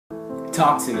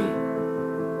Talk to me.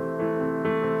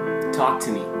 Talk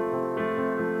to me.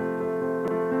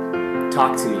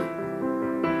 Talk to me.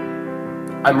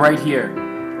 I'm right here.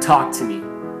 Talk to me.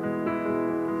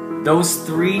 Those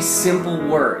 3 simple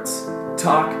words,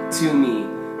 talk to me,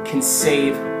 can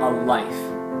save a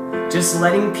life. Just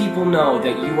letting people know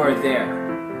that you are there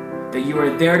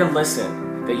to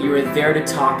listen, that you are there to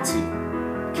talk to,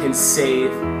 can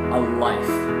save a life.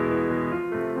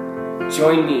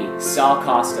 Join me, Sal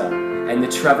Costa, and the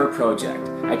Trevor Project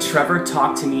at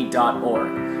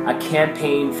trevortalktome.org, a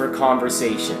campaign for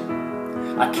conversation.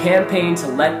 A campaign to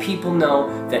let people know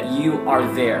that you are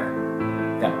there,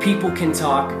 that people can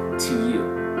talk to you.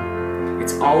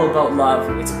 It's all about love,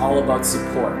 it's all about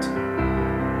support.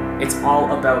 It's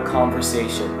all about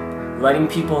conversation, letting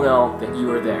people know that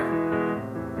you are there.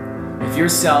 If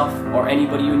yourself or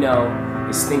anybody you know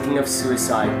is thinking of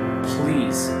suicide,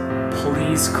 please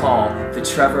call the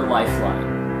Trevor Lifeline.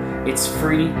 It's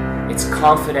free, it's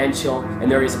confidential,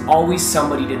 and there is always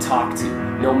somebody to talk to,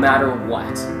 no matter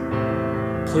what.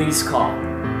 Please call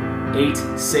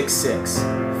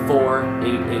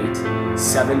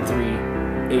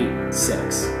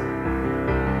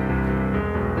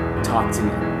 866-488-7386. Talk to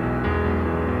me.